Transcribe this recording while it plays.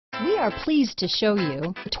We are pleased to show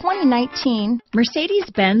you the 2019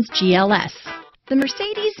 Mercedes-Benz GLS. The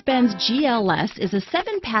Mercedes-Benz GLS is a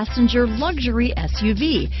 7-passenger luxury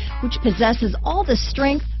SUV, which possesses all the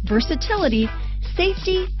strength, versatility,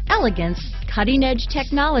 safety, elegance, cutting-edge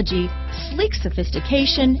technology, sleek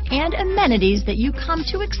sophistication, and amenities that you come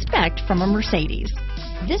to expect from a Mercedes.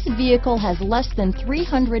 This vehicle has less than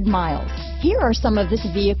 300 miles. Here are some of this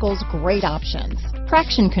vehicle's great options: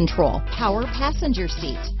 traction control, power passenger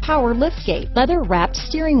seat, power liftgate, leather-wrapped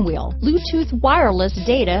steering wheel, Bluetooth wireless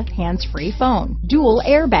data, hands-free phone, dual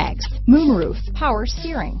airbags, moonroof, power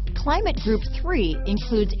steering. Climate Group 3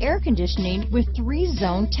 includes air conditioning with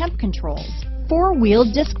 3-zone temp controls,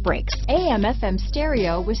 4-wheel disc brakes, AM/FM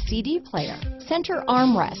stereo with CD player, center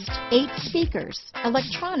armrest, 8 speakers,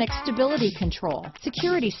 electronic stability control,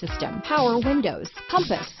 security system, power windows,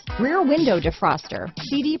 compass, rear window defroster,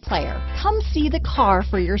 CD player. Come see the car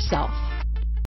for yourself.